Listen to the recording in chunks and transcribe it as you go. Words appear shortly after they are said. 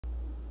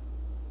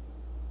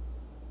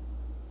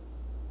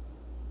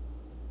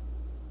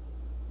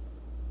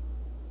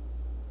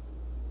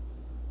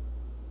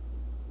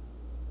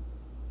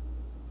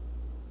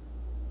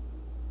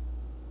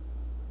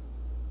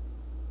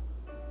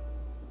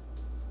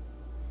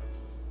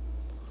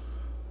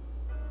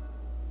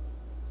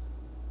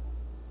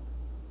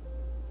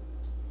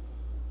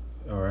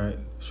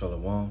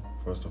Shalom.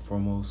 First and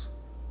foremost,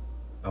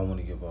 I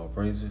want to give all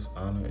praises,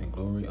 honor, and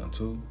glory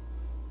unto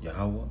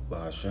Yahweh,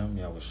 Bahashem,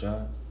 Yahweh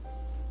Shai,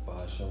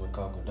 Bahashem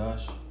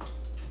Rekakodash.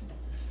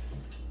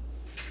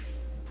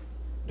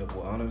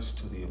 Double honors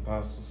to the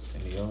apostles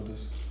and the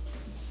elders.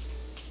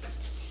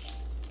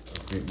 A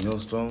great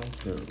millstone,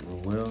 the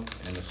Ruel,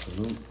 and the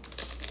salute,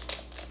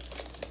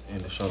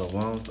 and the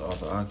Shalom to all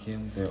the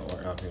Akim that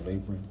are out here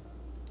laboring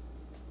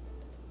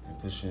and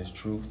pushing His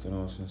truth in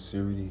all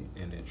sincerity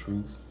and in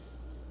truth.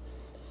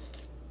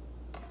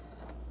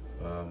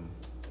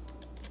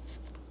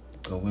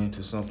 Go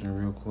into something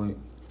real quick.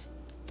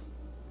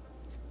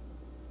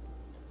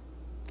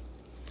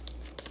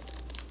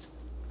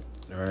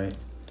 All right.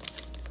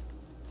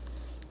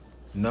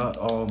 Not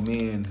all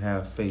men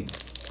have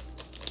faith.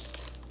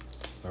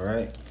 All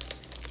right.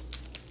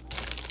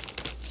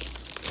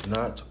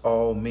 Not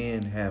all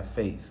men have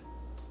faith.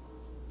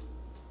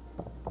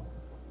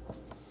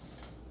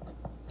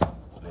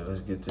 Now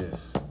let's get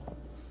this.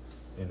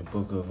 In the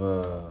book of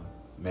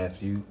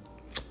Matthew.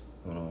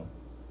 Hold on.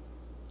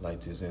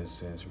 Light this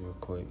incense real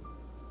quick.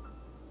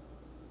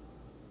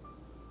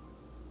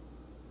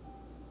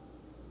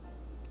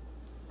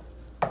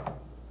 All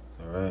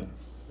right.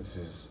 This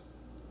is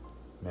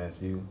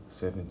Matthew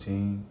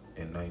 17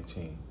 and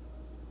 19.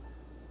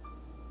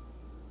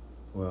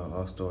 Well,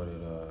 I'll start at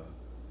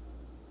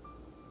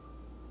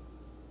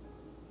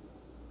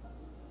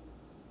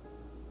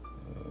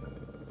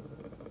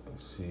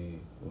let's see.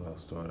 Well, I'll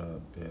start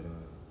up at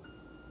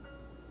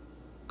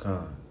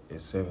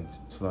It's 17.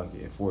 It's like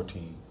at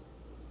 14.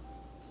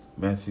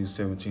 Matthew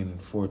 17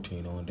 and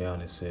 14 on down,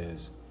 it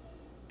says,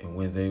 and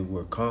when they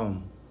were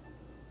come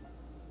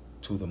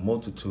to the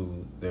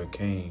multitude, there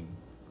came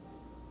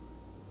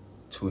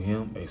to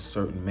him a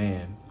certain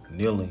man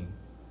kneeling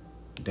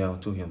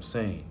down to him,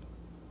 saying,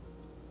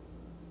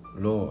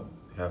 Lord,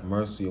 have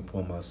mercy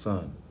upon my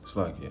son.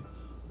 Slakia.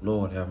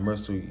 Lord, have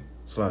mercy.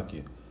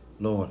 Slakia.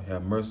 Lord,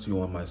 have mercy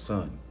on my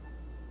son,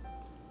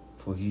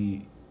 for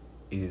he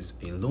is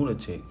a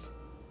lunatic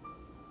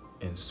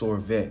and sore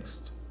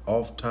vexed.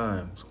 Oft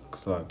times,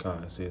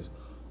 Slakia says,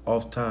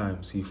 oft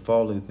times he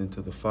falleth into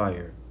the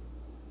fire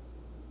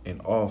and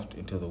oft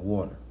into the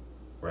water,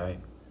 right?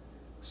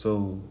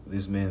 So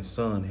this man's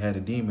son had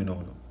a demon on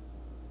him,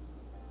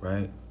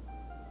 right?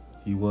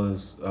 He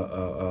was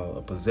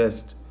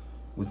possessed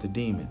with a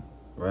demon,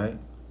 right?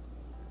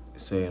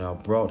 Saying, I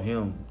brought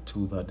him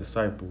to the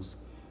disciples,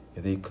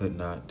 and they could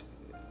not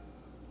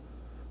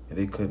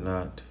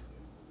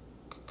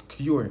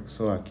cure it.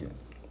 Slakia.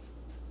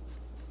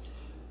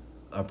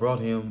 I brought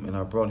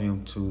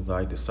him to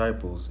thy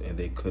disciples, and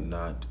they could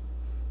not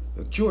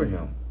cure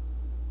him.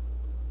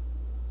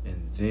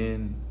 And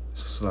then,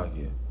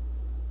 Slakia,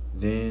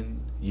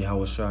 then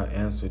Yahushua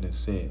answered and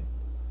said,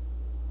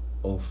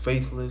 O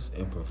faithless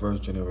and perverse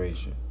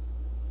generation,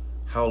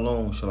 how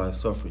long shall I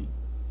suffer you?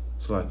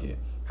 Slakia,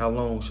 how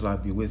long shall I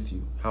be with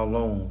you? How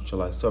long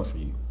shall I suffer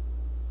you?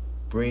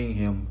 Bring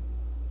him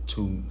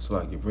to,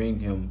 Slakia, bring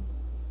him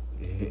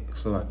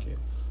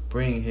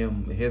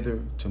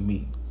hither to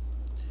me.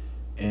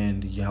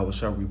 And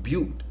Yahushua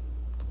rebuked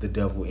the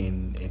devil,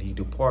 and he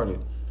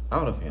departed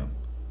out of him.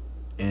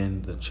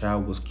 And the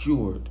child was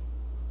cured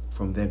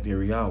from that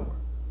very hour.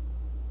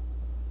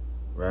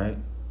 Right?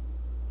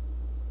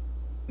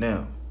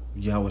 Now,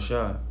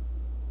 Yahushua,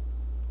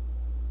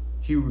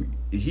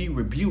 he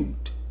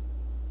rebuked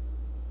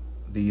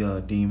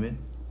the demon,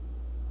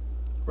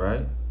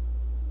 right?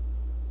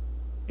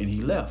 And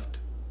he left.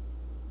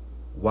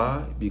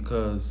 Why?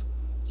 Because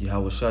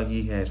Yahushua,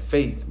 he had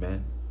faith,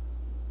 man.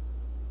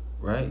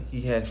 Right?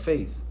 He had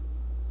faith.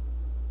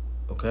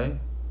 Okay?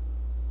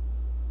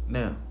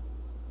 Now,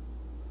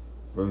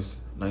 verse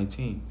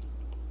 19.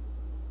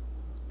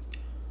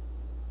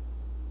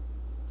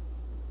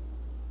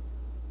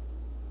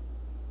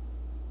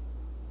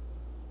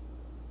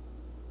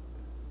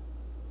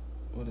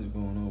 What is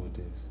going on with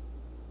this?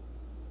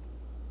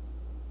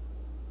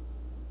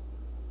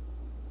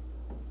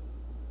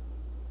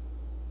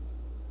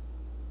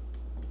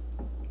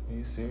 Are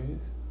you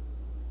serious?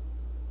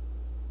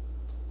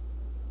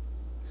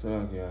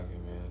 Salaki, man,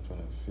 I'm trying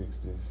to fix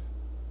this.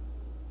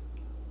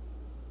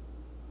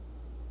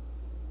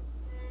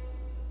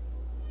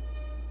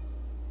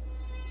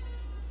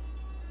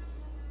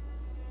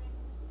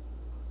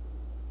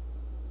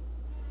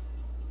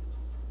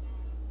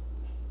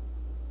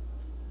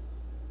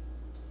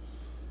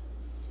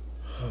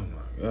 Oh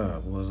my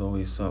God, was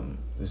always something.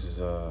 This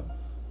is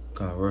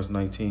verse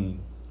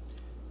 19.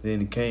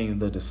 Then came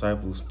the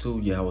disciples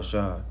to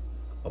Yahushua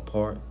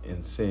apart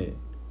and said,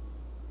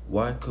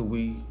 Why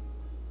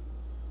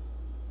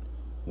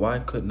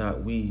could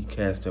not we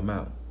cast him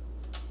out?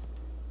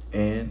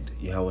 And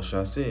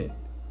Yahushua said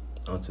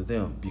unto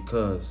them,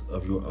 Because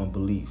of your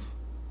unbelief.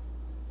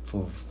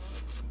 For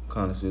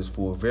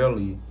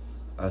verily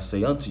I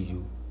say unto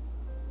you,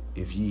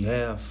 if ye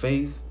have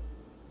faith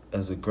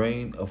as a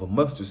grain of a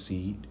mustard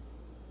seed,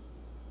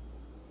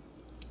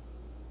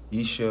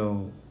 ye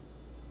shall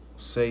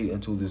say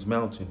unto this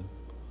mountain,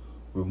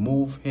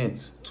 remove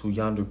hence to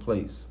yonder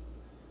place,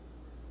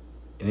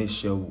 and it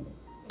shall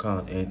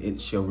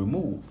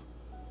remove,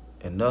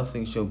 and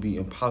nothing shall be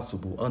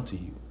impossible unto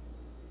you.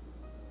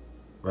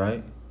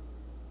 Right?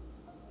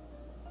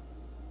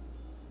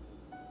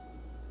 It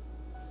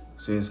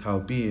says,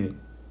 howbeit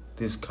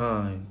this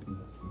kind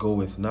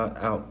goeth not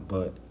out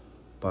but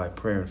by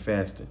prayer and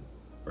fasting.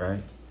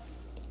 Right?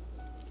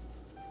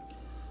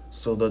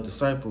 So the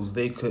disciples,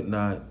 they could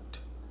not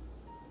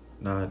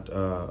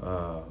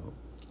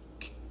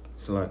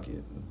so like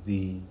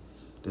the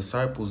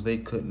disciples, they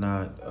could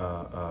not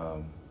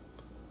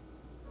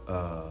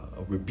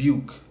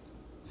rebuke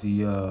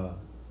the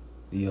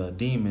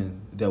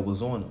demon that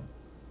was on them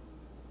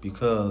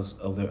because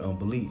of their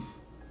unbelief.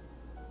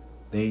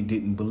 They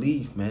didn't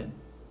believe, man.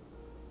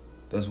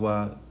 That's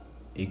why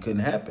it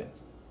couldn't happen.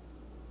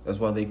 That's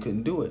why they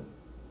couldn't do it.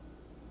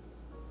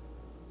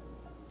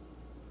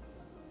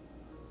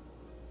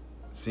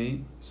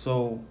 See?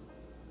 So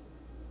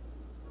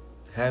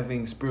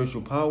having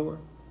spiritual power,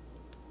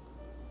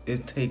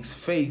 it takes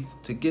faith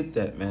to get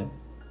that, man.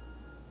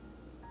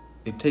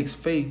 It takes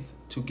faith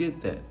to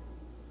get that.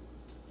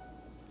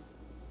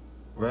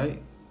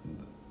 Right?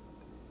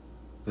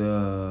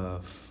 The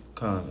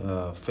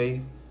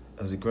faith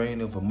as a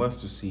grain of a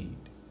mustard seed.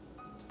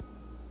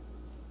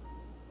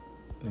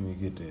 Let me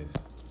get this.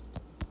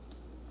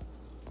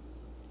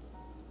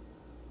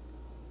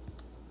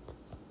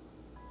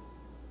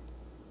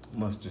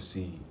 Mustard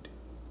seed.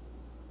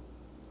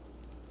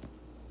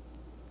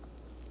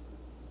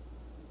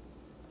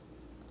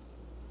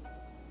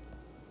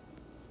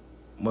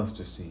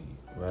 Mustard seed,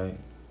 right?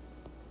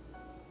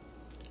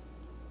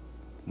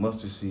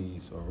 Mustard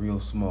seeds are real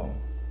small.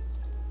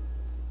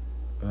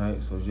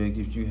 Right? So Jake,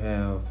 if you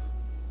have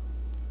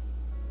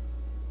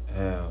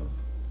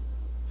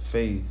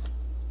faith,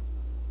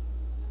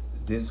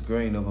 this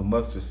grain of a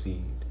mustard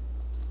seed,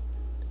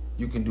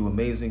 you can do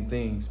amazing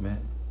things,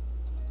 man.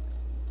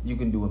 You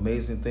can do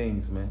amazing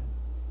things, man.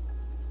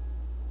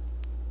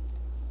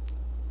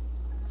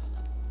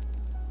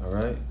 All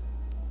right?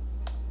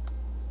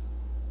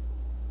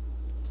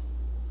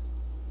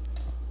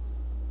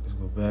 Let's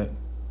go back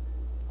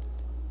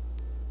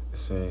and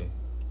say,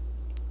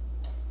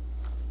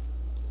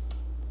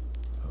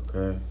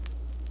 okay.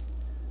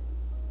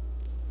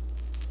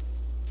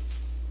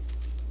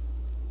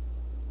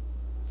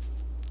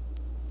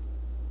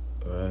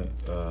 All right.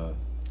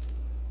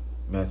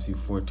 Matthew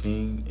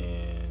 14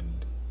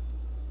 and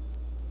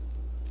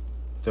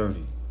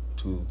 30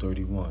 to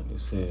 31. It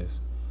says,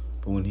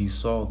 but when he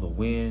saw the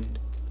wind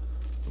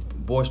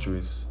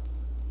boisterous,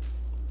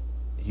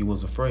 he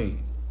was afraid,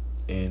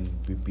 and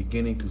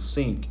beginning to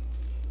sink,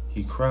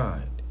 he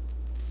cried,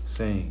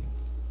 saying,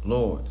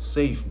 Lord,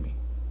 save me.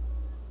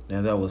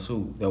 Now that was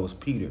who? That was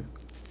Peter,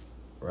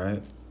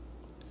 right?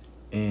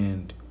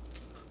 And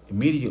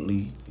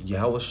immediately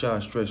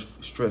Yahushua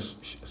stretched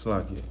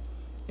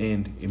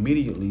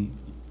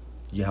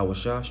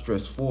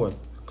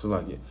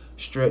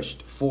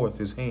forth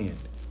his hand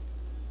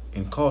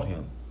and caught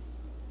him,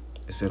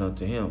 and said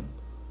unto him,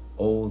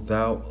 O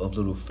thou of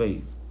little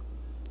faith,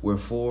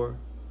 wherefore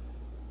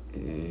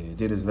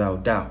didst thou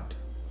doubt?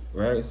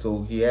 Right?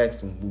 So he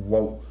asked him,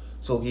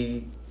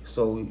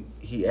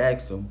 he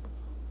asked him,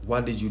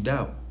 why did you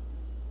doubt?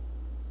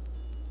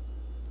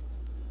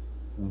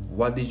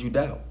 Why did you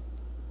doubt?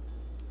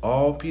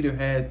 All Peter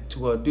had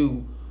to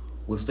do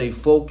was stay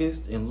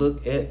focused and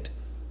look at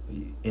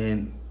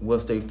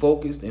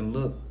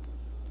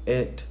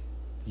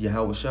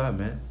Yahushua,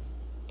 man.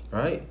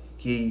 Right?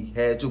 He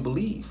had to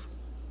believe.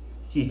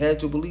 He had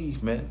to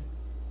believe, man.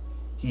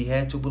 He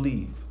had to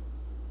believe.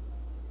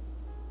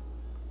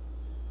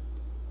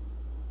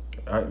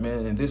 All right,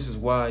 man. And this is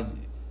why.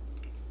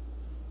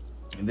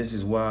 Hold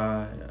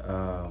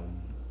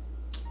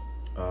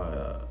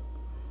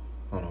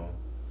on.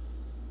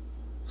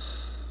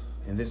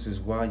 And this is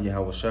why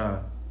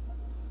Yahushua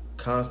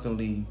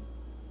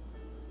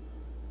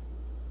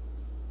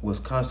was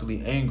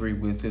constantly angry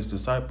with his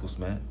disciples,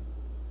 man.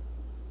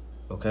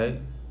 Okay?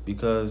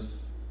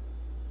 Because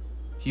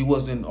he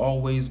wasn't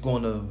always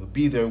going to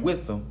be there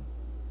with them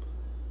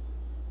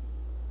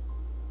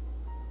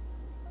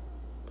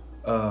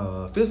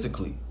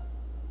physically,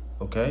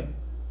 okay?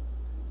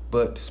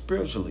 But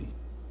spiritually.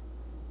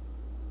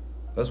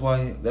 That's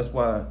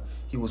why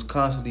he was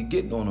constantly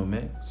getting on them,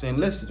 man. Saying,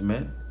 listen,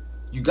 man,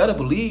 you got to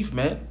believe,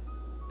 man.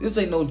 This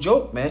ain't no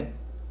joke, man.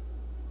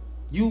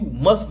 You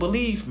must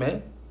believe,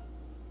 man.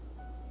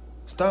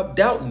 Stop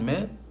doubting,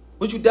 man.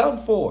 What you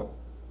doubting for?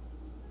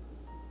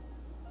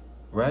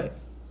 Right?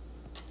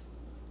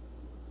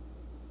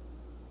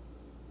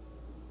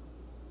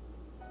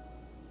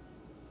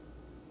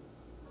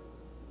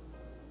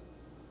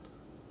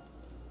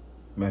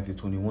 Matthew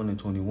 21 and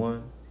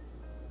 21.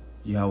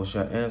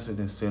 Yahushua answered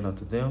and said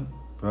unto them,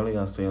 verily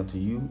I say unto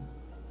you,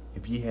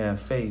 if ye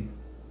have faith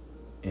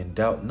and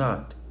doubt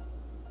not,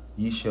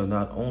 ye shall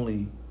not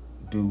only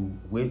do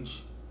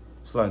this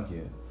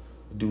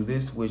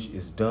which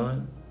is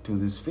done to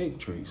this fig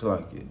tree,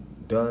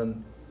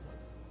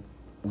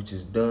 which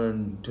is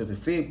done to the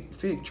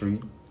fig tree,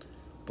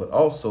 but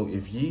also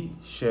if ye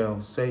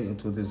shall say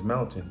unto this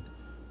mountain,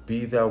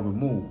 be thou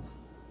removed.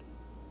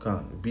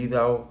 Be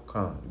thou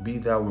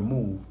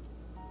removed,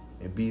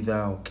 and be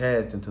thou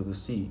cast into the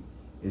sea.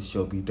 It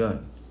shall be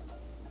done.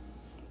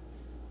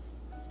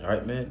 All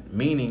right, man.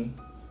 Meaning,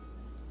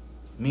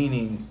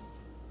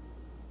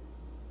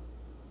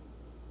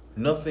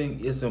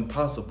 nothing is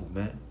impossible,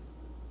 man.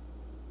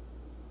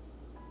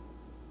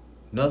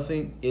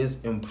 Nothing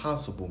is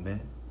impossible,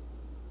 man.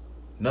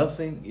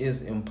 Nothing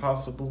is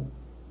impossible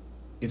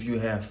if you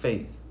have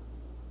faith.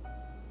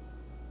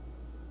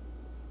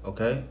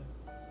 Okay?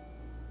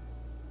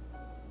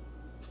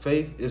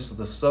 Faith is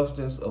the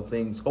substance of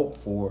things hoped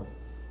for,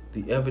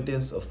 the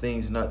evidence of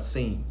things not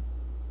seen.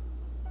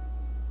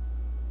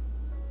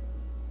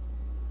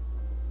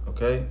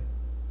 Okay?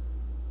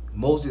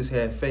 Moses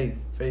had faith,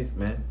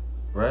 man,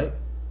 right?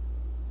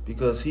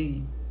 Because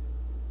he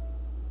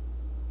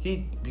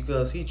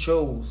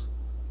chose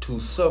to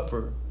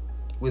suffer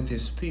with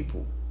his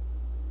people,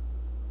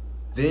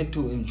 then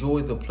to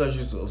enjoy the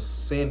pleasures of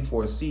sin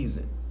for a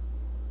season.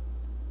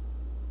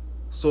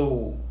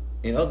 So,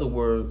 in other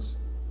words,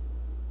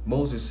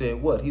 Moses said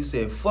what? He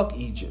said, fuck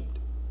Egypt.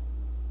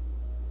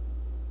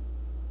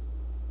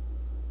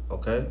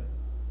 Okay?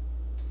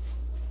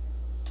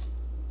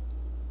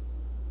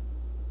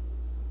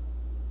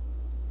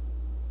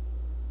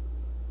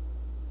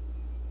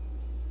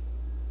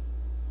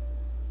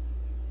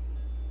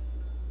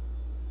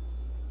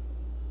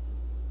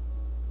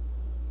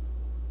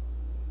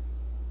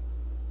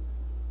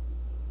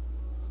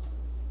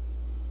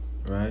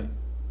 Right?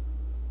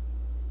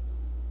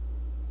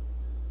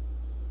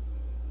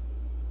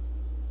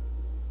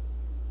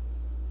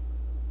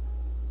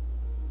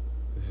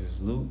 This is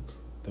Luke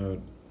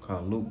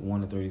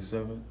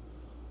 1:37.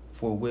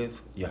 For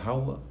with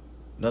Yahweh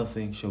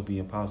nothing shall be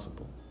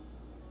impossible.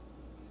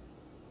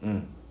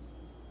 All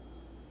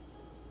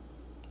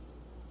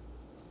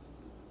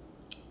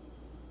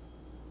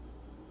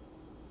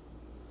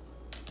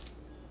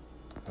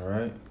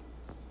right.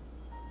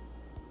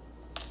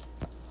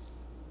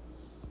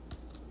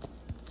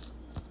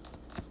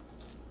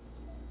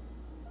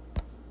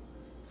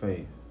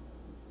 Faith.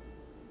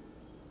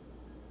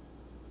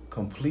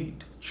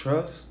 Complete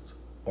trust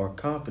or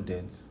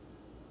confidence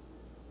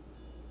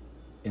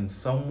in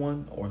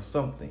someone or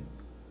something.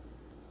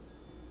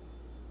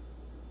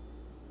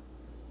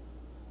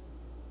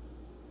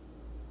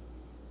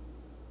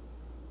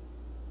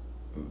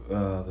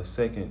 The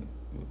second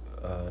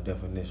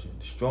definition,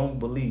 strong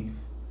belief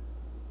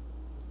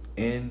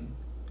in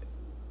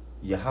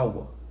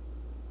Yahweh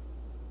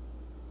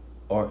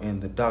or in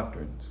the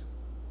doctrines.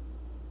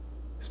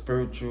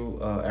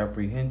 Spiritual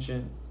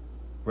apprehension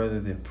rather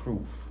than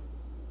proof.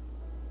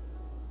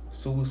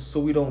 So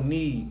we don't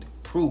need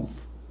proof,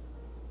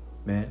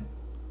 man,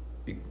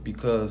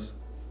 because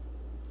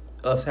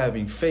us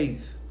having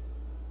faith,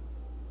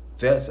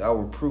 that's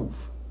our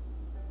proof.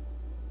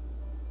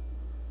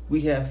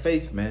 We have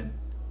faith, man.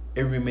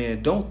 Every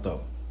man don't,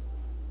 though.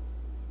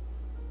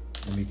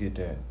 Let me get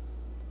that.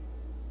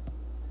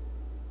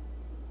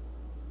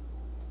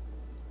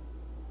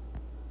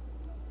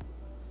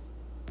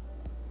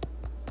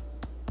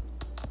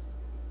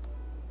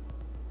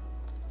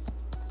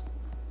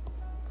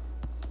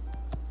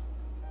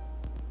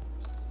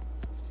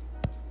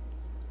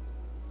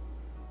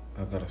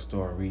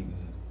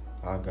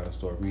 I gotta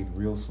start reading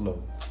real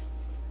slow,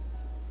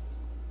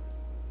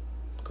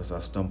 because I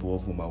stumble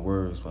over my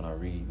words when I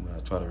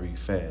try to read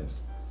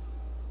fast.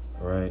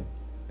 All right,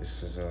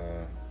 this is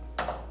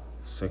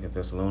 2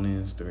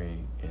 Thessalonians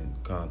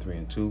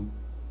 3:2,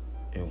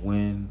 and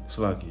when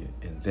Slakia,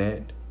 and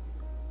that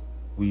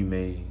we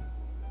may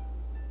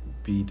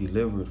be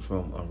delivered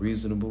from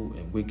unreasonable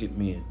and wicked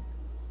men,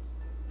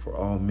 for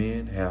all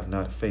men have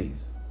not faith.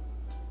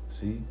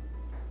 See?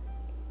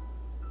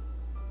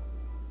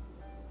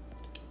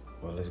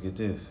 Well, let's get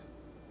this.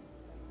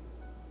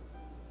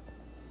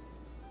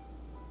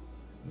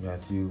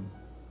 Matthew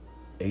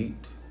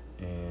 8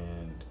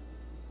 and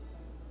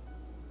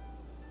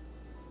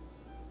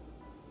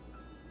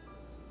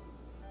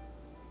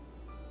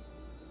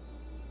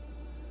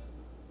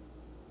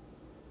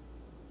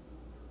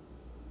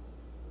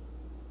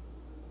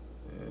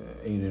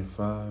eight and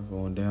 5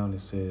 on down,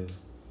 it says,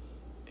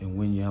 and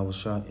when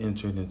Yahushua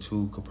entered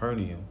into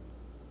Capernaum,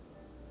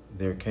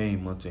 there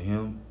came unto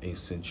him a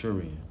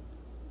centurion,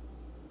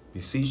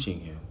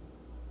 beseeching him,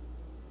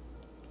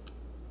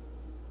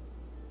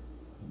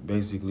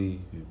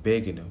 basically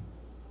begging him,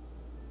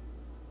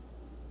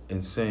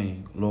 and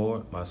saying,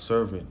 Lord, my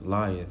servant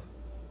lieth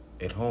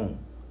at home,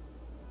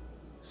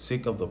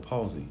 sick of the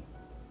palsy,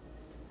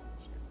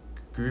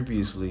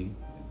 grievously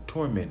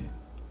tormented.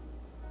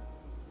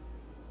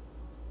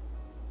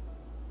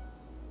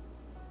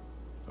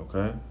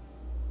 Okay?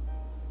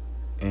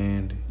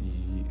 And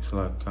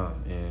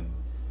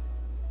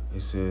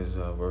it says,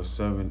 verse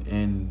 7,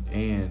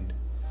 and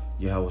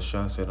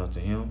Yahushua said unto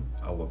him,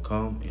 I will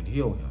come and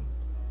heal him.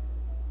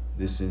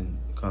 The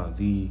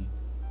centurion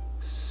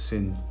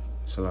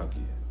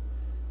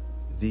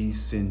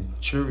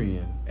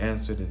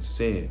answered and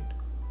said,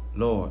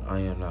 Lord, I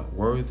am not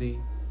worthy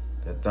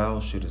that thou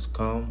shouldest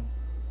come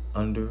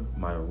under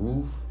my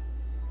roof,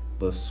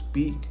 but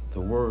speak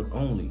the word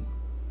only,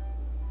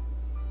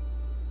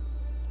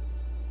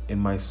 and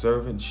my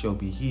servant shall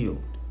be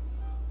healed.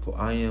 For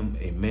I am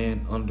a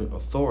man under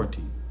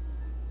authority,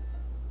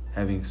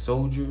 having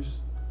soldiers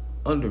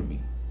under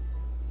me.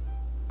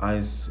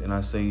 I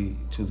say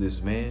to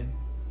this man,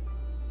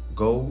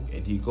 go,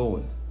 and he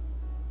goeth,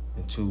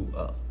 and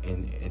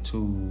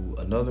to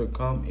another,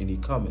 come, and he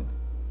cometh,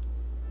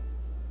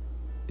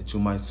 and to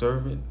my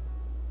servant,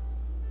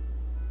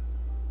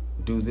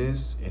 do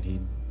this, and he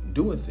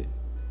doeth it.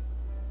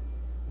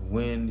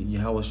 When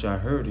Yahushua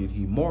heard it,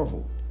 he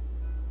marveled,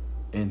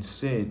 and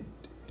said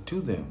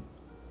to them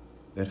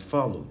that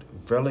followed,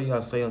 verily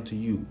I say unto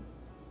you,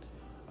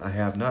 I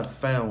have not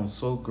found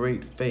so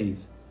great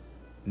faith,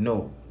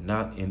 no,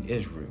 not in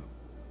Israel.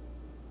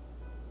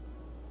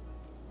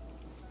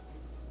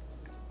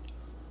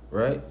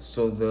 Right?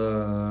 So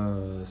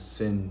the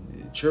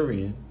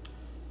centurion,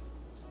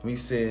 he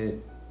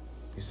said,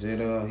 hey,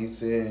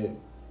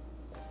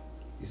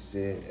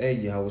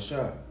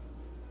 Yahushua,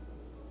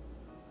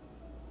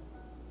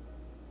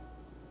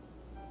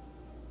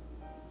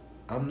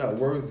 I'm not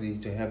worthy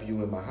to have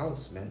you in my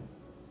house, man.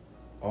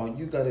 All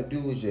you gotta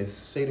do is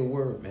just say the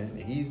word, man.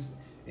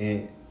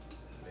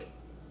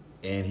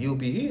 And he'll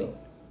be healed.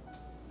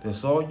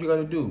 That's all you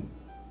gotta do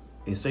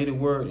is say the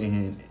word,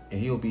 and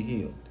he'll be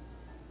healed.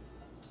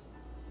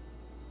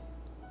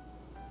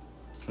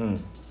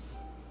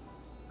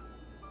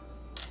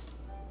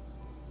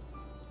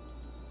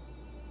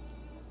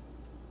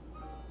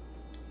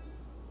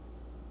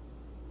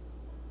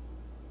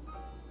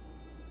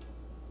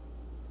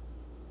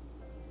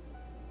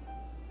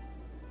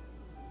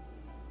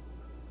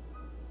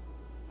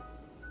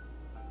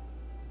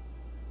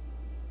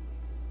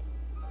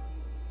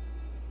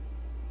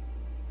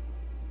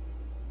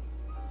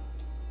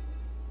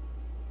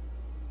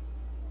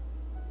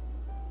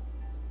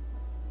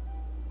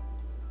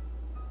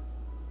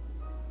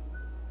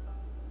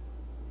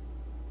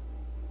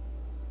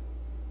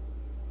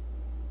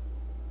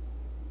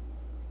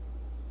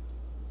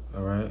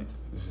 All right,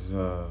 this is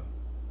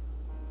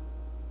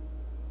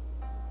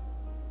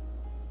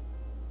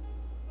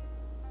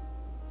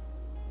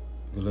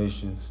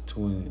Galatians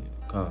 2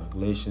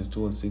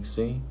 and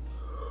 16.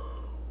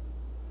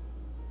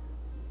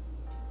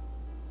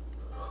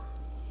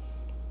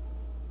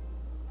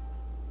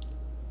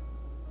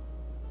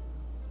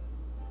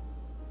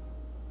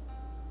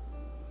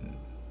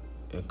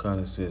 It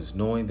kind of says,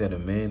 knowing that a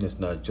man is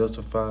not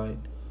justified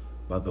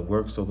by the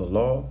works of the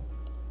law,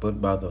 but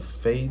by the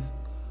faith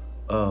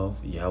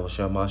of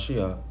Yahushua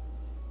Mashiach,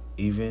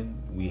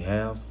 even we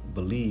have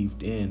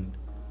believed in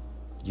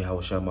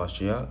Yahushua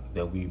Mashiach,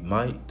 that we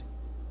might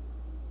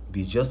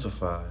be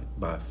justified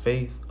by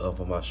faith of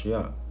a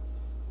Mashiach,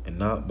 and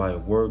not by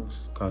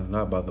works,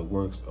 not by the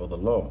works of the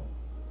law.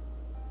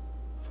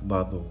 For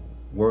by the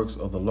works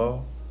of the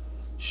law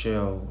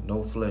shall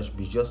no flesh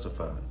be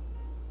justified.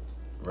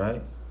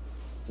 Right?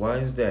 Why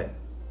is that?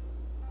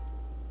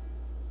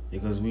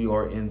 Because we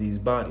are in these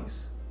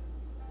bodies.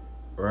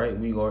 Right?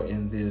 We are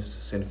in this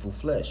sinful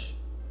flesh.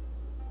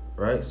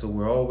 Right? So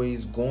we're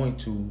always going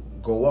to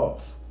go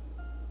off.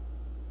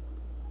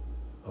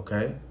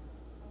 Okay?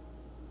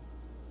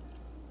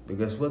 But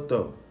guess what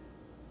though?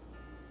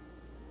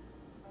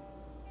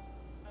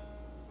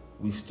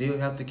 We still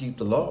have to keep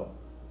the law.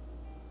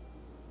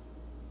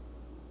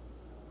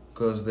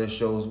 Because that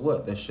shows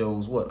what? That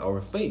shows what?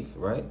 Our faith,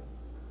 right?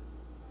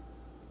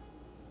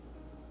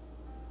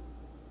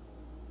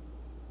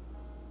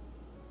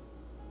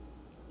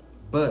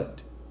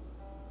 But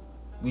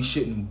we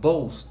shouldn't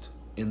boast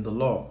in the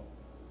law.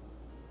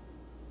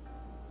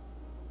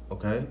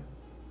 Okay?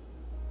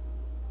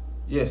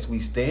 Yes, we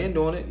stand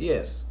on it.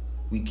 Yes,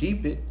 we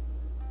keep it.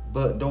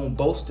 But don't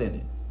boast in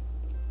it.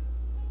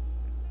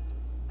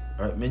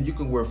 All right, man, you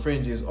can wear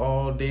fringes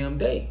all damn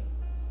day.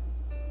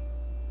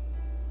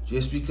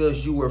 Just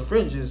because you wear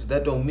fringes,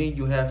 that don't mean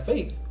you have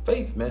faith.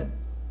 Faith, man.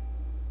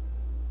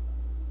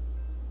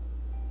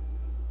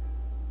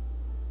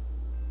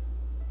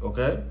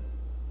 Okay?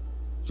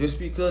 Just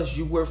because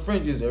you wear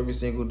fringes every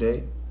single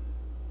day,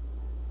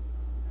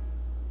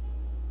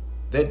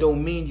 that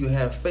don't mean you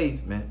have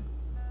faith, man.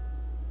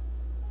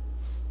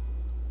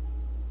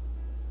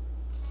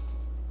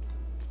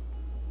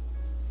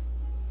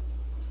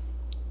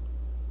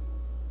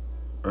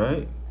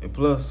 Right? And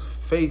plus,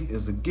 faith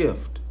is a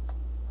gift,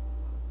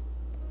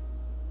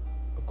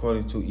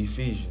 according to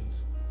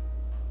Ephesians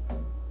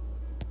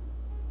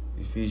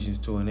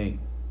 2 and 8.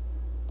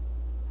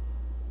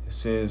 It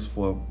says,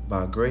 for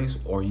by grace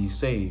are ye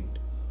saved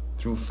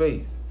through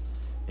faith,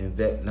 and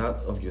that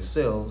not of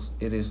yourselves,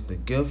 it is the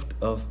gift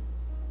of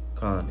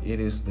it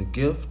is the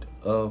gift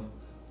of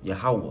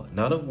Yahweh,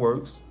 not of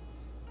works,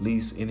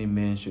 lest any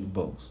man should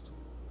boast.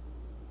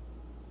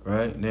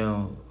 Right?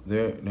 Now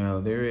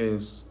there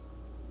is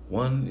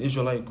one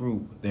Israelite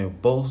group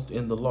that boast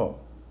in the law,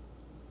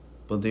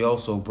 but they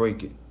also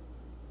break it.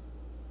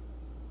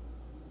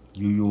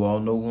 You all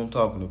know who I'm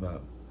talking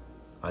about.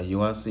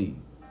 IUIC.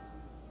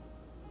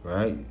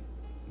 Right?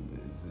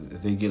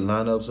 They get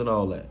lineups and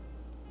all that.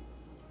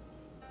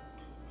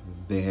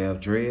 They have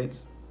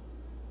dreads.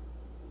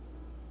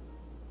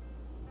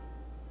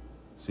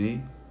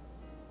 See?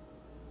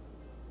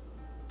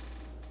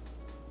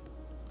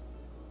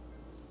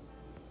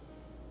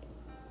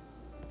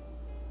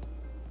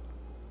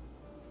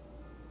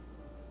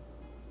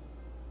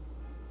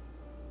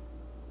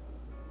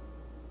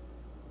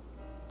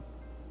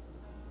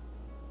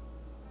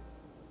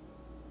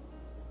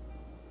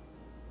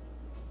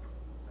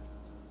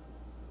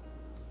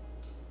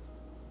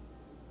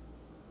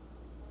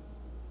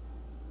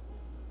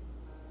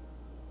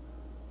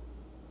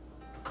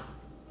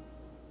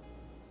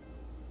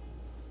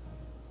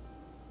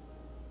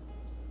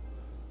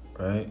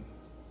 Right?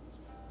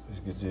 Let's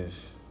get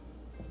this.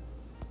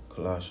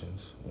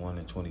 Colossians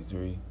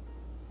 1:23.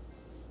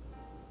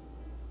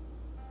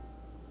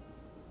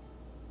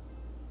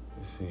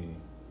 Let's see.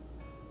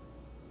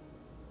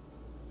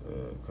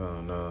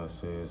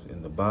 Says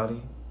in the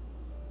body,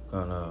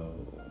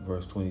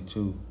 verse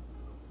 22,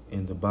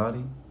 in the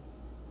body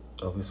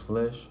of his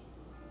flesh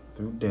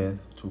through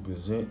death to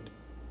present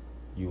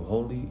you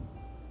holy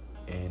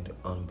and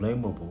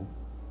unblameable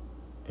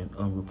and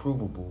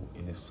unreprovable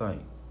in his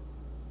sight.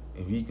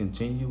 If ye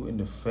continue in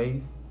the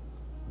faith,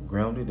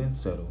 grounded and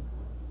settled,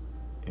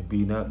 and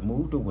be not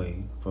moved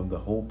away from the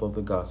hope of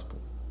the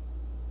gospel,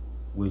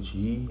 which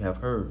ye have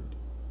heard,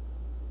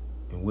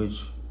 and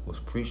which was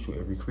preached to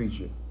every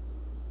creature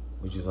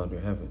which is under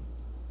heaven.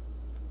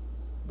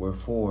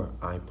 Wherefore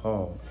I,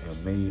 Paul,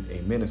 am made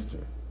a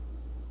minister.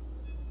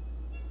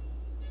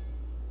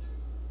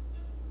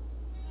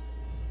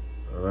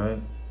 All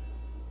right?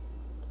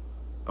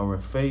 Our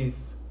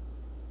faith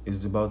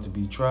is about to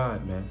be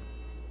tried, man.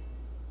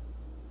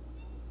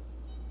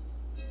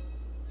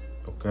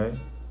 Okay?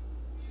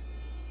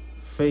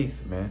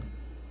 Faith, man.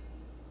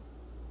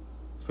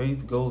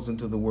 Faith goes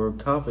into the word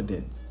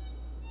confidence.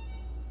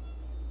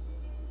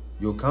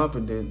 Your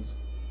confidence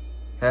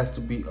has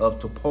to be up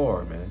to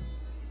par, man.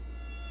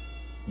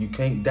 You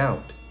can't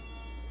doubt.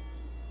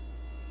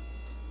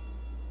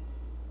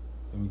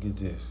 Let me get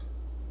this.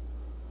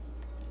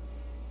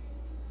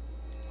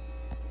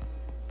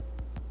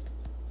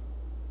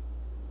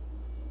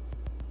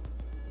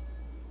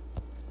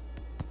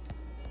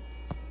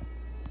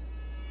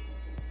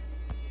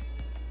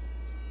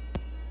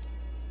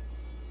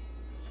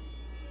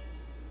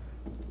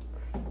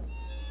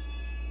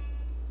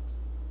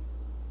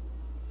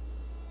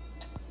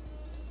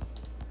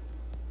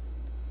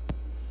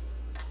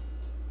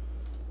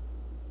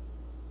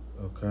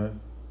 Okay.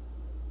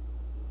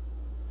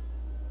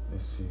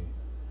 Let's see.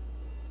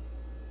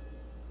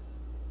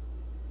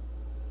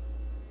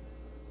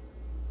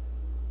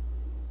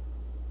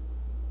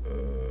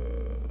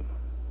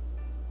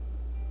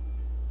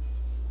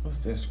 What's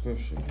that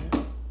scripture,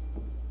 man?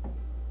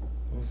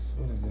 What is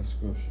that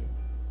scripture?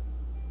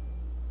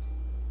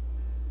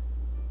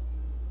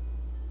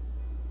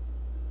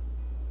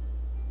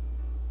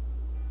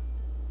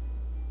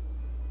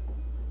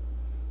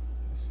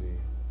 Let's see.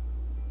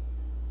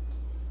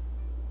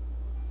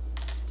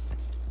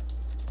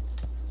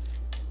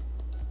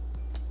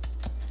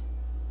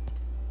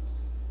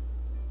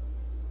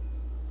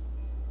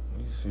 Are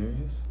you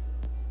serious?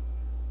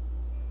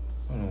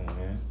 Hold on,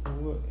 man.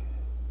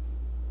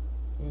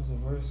 Where's the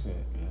verse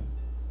at, man?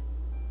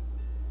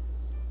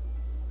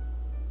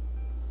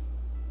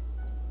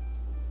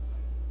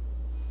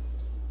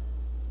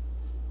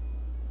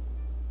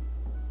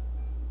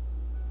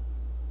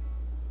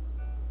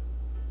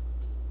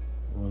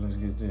 Well, let's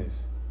get this.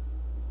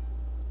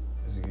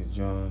 Let's get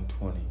John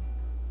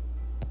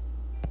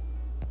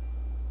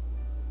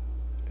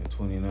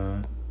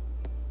 20:29.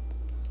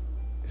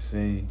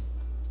 Say,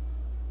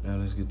 now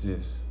let's get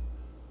this.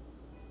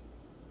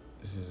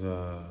 This is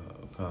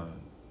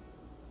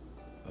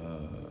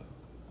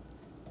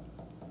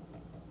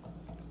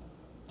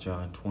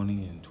John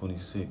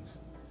 20:26.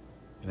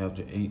 And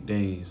after 8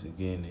 days,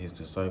 again his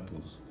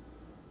disciples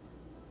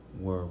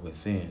were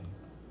within,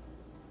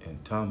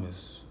 and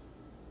Thomas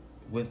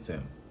with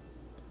them.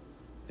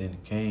 Then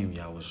came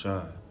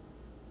Yahushua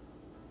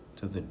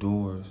to the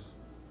doors.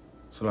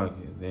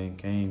 Then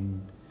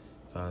came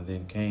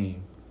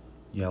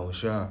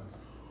Yahushua.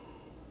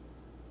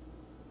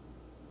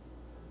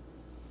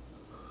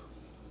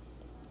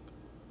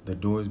 The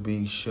doors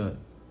being shut,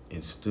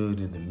 and stood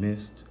in the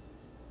midst,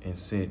 and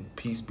said,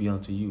 peace be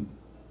unto you.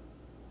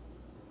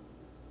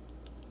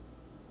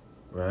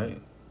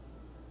 Right?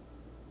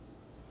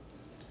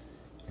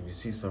 Let me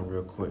see something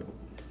real quick.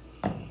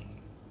 Gotta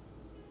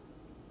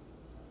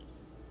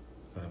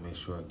make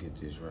sure I get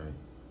this right.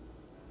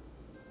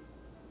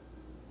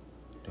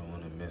 Don't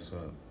want to mess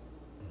up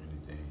or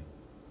anything.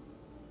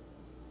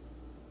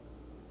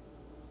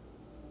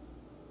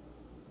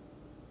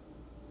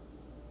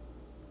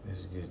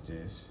 Let's get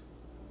this.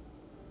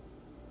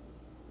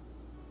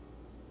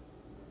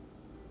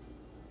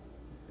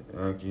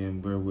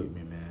 Again, bear with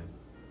me, man.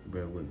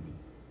 Bear with me.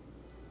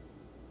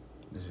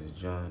 This is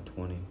John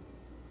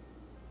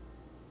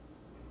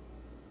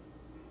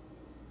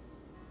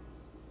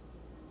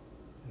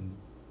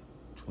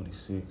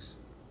 20:26.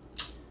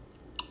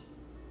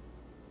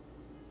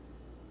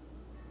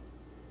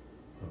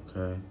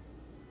 Okay.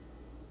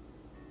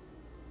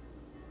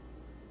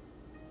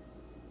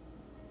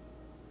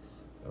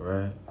 All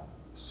right.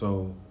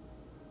 So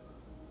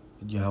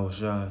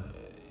Yahushua,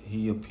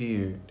 he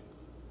appeared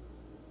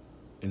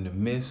in the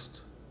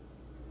midst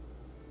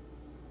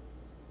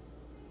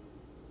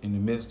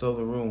of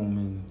the room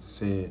and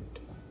said,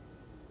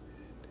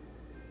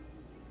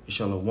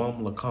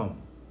 Shalom lakum,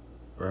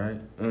 right?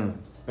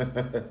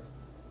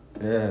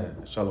 Yeah,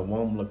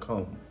 Shalom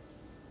lakum,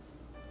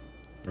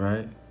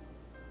 right?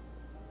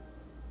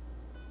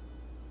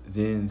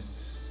 Then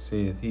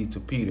said he to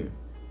Peter,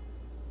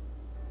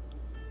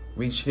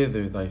 reach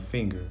hither thy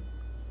finger,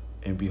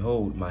 and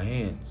behold my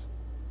hands.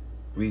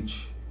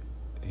 Reach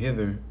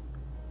hither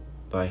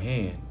thy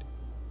hand,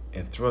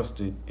 and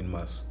thrust it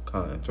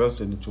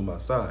into my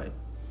side,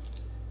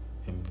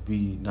 and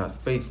be not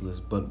faithless,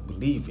 but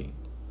believing.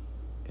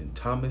 And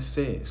Thomas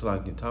said, it's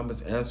like, and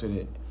Thomas answered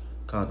it,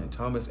 and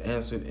Thomas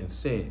answered and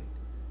said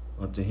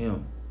unto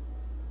him,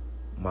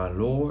 my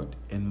Lord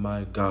and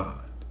my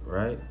God,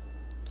 right?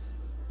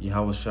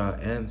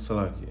 Yahushua and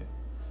Salakia.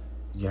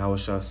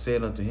 Yahushua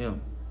said unto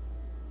him,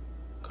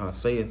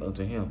 saith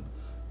unto him,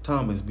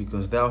 Thomas,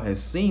 because thou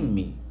hast seen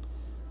me,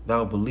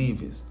 thou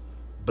believest.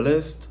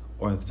 Blessed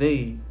are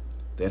they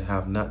that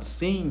have not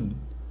seen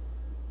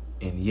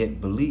and yet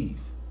believe.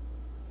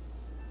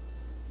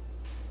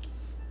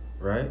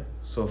 Right?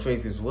 So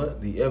faith is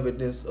what? The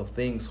evidence of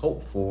things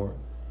hoped for,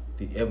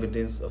 the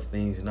evidence of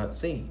things not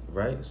seen,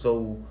 right?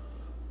 So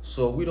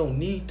we don't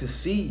need to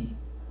see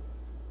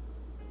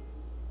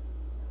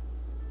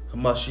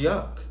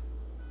Hamashiach.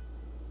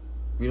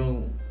 We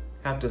don't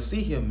have to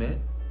see him,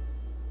 man,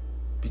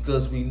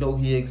 because we know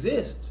he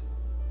exists.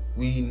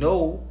 We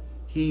know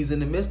he's in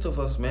the midst of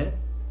us, man.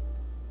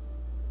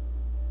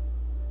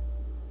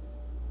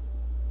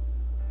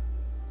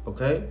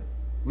 Okay?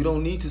 We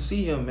don't need to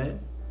see him, man.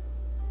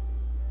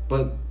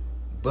 But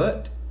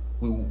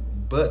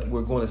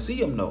we're going to see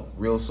him though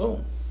real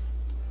soon.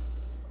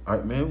 All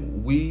right,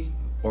 man. We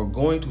are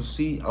going to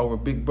see our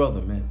big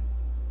brother, man,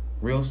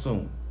 real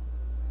soon.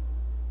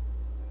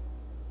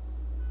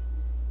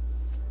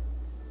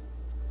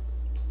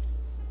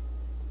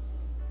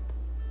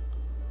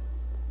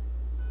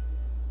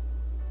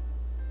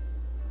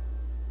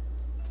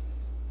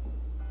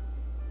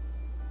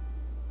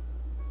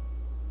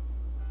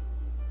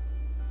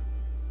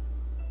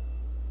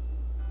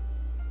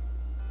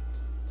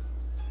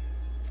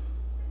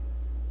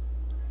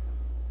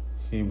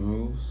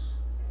 Hebrews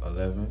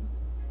 11.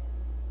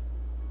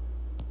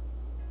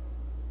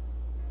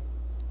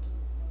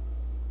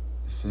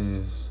 It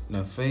says,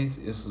 now faith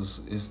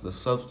is the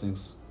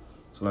substance.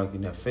 So like,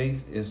 now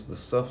faith is the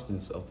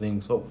substance of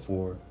things hoped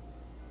for,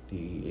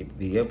 the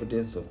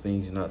evidence of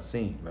things not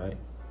seen, right?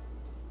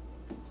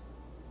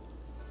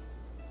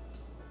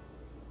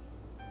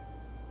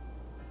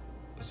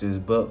 It says,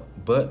 but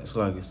it's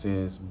like it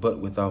says, but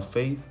without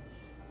faith,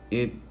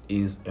 it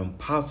is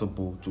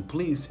impossible to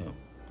please him.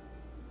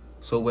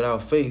 So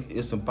without faith,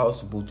 it's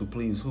impossible to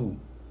please who?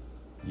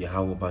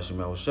 Yahweh Bashem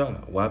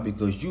Yahushua. Why?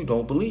 Because you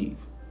don't believe.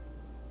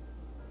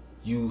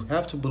 You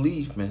have to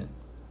believe, man.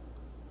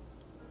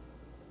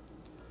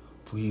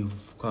 For he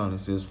kind of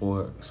says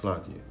for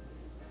Slakia.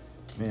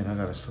 Man, I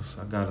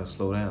gotta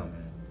slow down,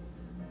 man.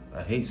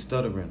 I hate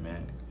stuttering,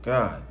 man.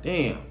 God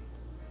damn.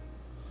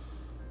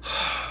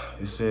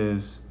 It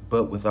says,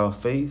 but without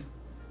faith,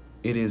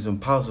 it is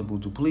impossible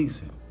to please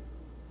him.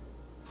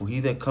 For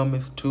he that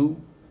cometh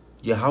to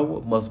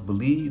Yahweh must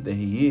believe that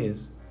he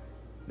is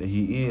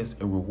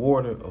a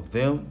rewarder of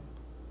them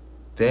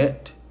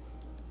that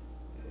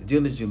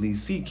diligently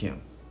seek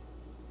him.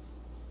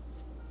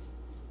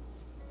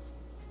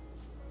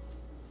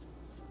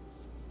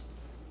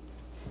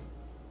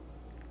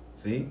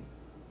 See?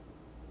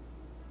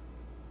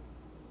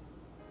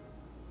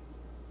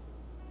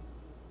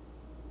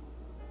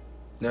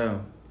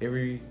 Now,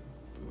 every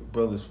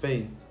brother's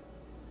faith,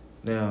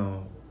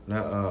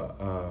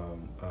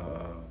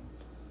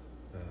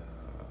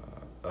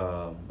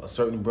 a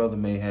certain brother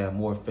may have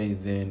more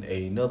faith than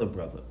another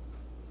brother,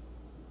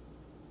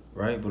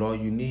 right? But all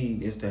you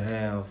need is to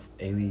have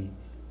a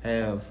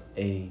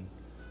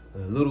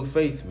little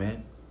faith,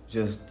 man.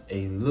 Just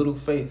a little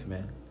faith,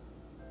 man.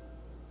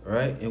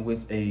 Right? And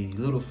with a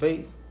little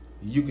faith,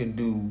 you can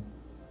do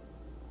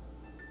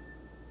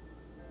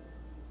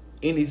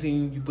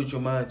anything you put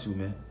your mind to,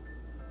 man.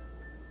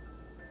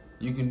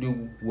 You can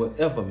do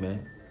whatever,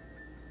 man.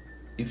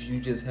 If you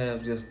just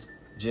have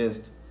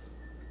just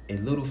a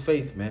little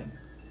faith, man.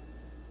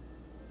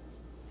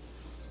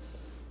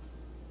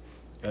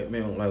 Like,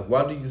 man, like,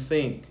 why do you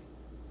think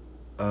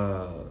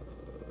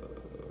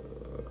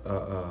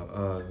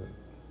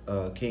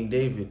King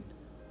David,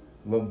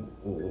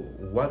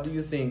 why do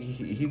you think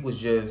he was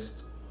just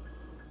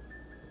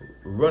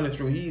running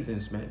through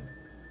heathens, man?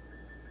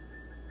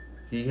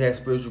 He had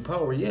spiritual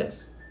power,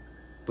 yes,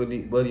 but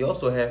he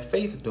also had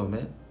faith, though,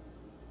 man.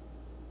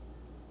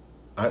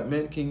 All right,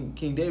 man, King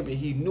David,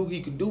 he knew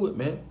he could do it,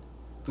 man,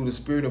 through the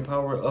spirit and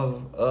power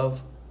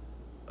of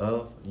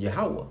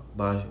Yahweh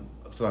by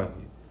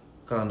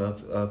kind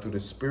of through the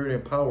spirit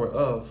and power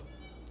of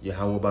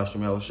Yahweh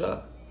Bashem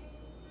Yahushua.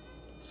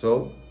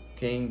 So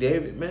King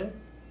David, man,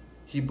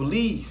 he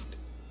believed.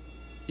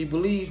 He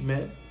believed,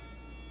 man.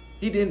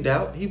 He didn't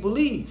doubt. He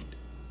believed.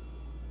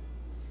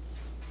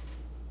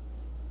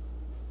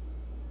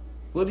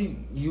 What are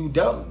you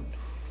doubting?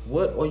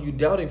 What are you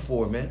doubting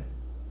for, man?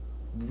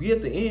 We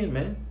at the end,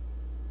 man.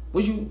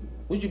 What you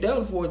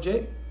doubting for,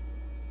 Jake?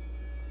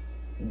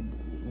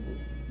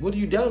 What are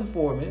you doubting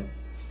for, man?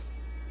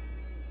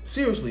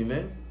 Seriously,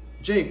 man.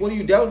 Jake, what are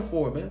you doubting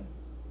for, man?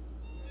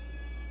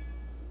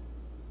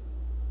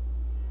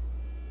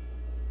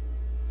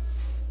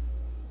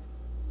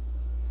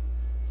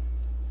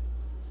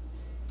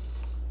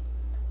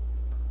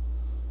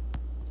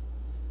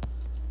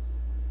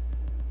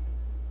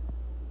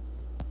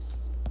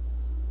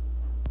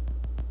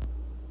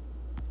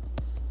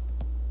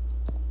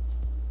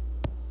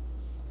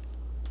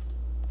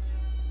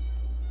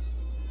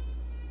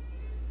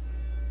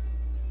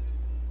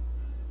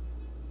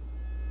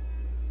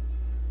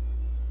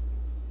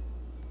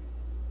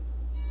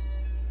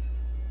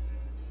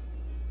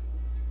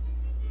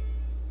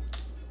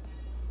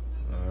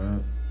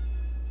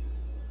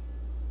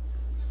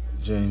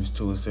 James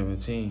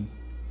 2:17.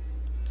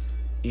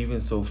 Even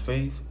so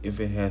faith, if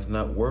it hath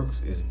not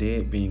works, is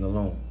dead being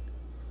alone.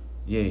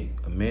 Yea,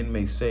 a man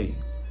may say,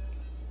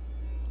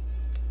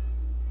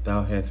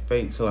 thou hast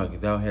faith, so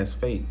like thou hast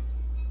faith,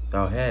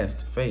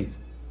 and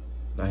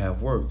I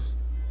have works.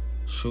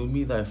 Show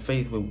me thy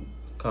faith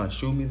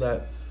show me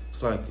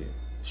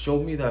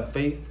thy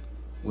faith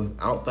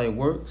without thy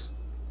works,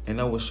 and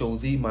I will show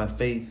thee my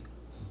faith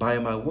by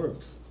my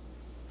works.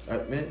 All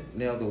right, man.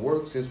 Now the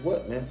works is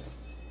what, man?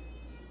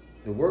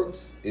 The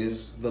works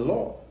is the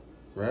law,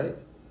 right?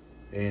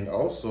 And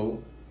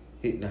also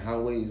hitting the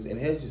highways and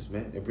hedges,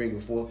 man, and bringing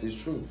forth this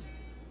truth.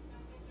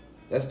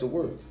 That's the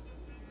works.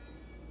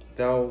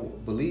 Thou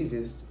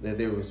believest that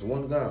there is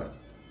one God.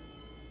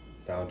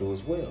 Thou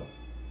doest well.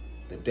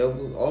 The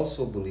devil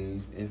also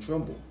believe and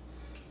tremble.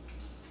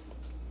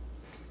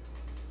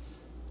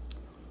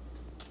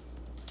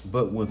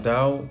 But wilt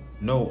thou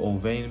know, O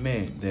vain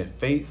man, that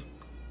faith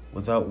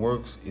without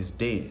works is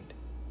dead?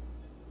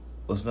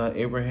 Was not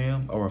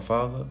Abraham, our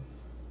father,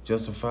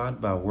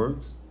 justified by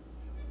works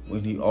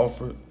when he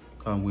offered,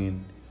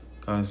 when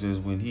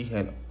he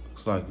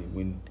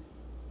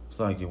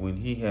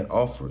had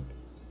offered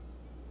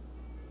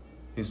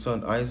his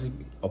son Isaac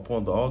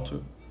upon the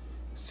altar?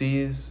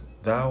 Seest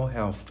thou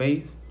how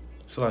faith,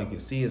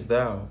 seest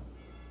thou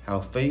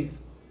how faith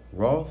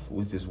wrought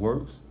with his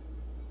works,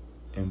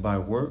 and by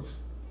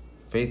works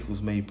faith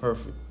was made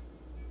perfect.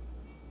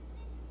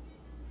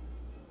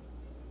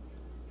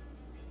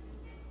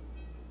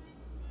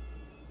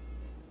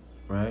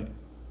 Right?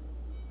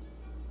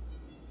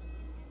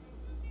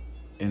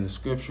 And the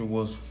scripture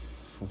was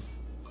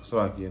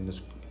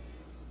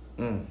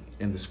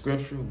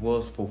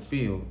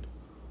fulfilled,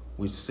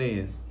 which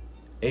saith,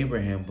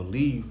 Abraham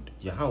believed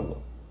Yahweh,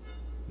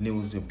 and it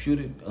was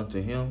imputed unto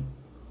him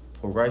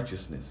for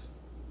righteousness,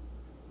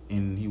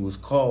 and he was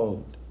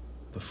called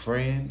the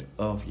friend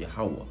of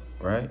Yahweh.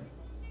 Right?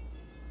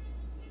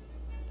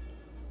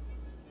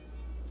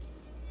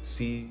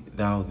 See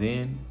thou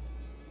then,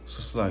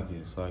 just like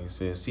this, like it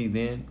says, see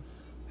then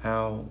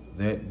how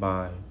that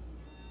by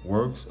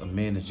works a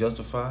man is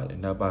justified,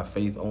 and not by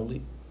faith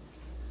only.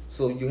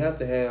 So you have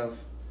to have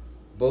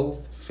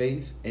both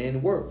faith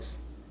and works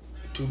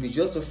to be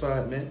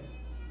justified, man.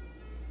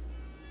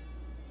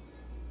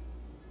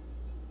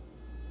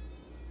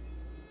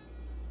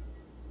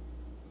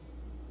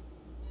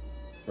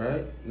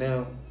 Right?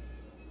 Now,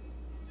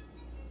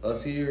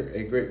 us here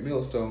at Great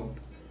Millstone,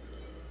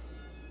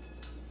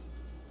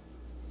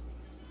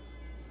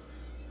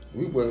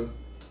 we were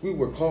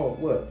called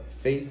what?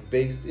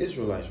 Faith-based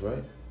Israelites,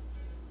 right?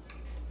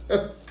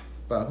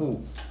 By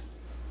who?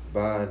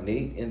 By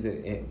Nate and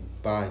the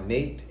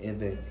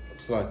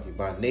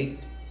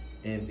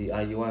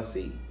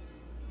IUIC.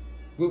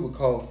 We were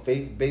called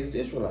faith-based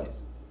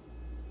Israelites.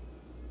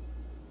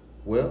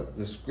 Well,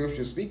 the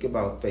scriptures speak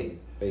about faith,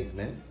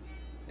 man,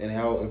 and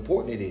how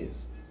important it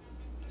is.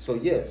 So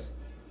yes,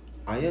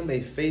 I am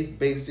a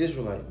faith-based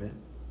Israelite, man.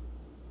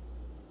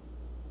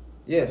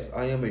 Yes,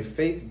 I am a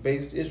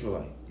faith-based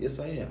Israelite. Yes,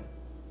 I am.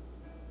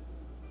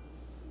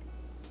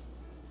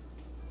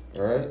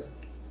 All right.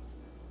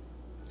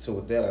 So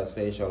with that, I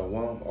say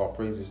Shalom. All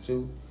praises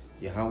to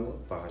Yahweh,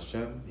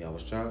 Bahashem,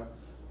 Yahushua,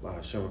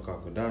 Bahashem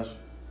Rakakodash.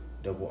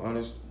 Double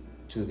honors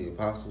to the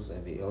apostles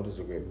and the elders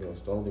of Great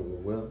Millstone that were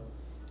well.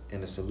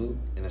 And a salute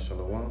and a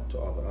Shalom to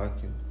all the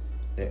Akim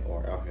that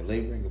are out here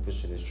laboring and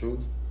pushing this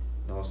truth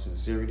in all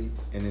sincerity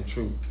and in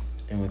truth.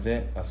 And with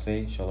that, I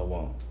say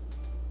Shalom.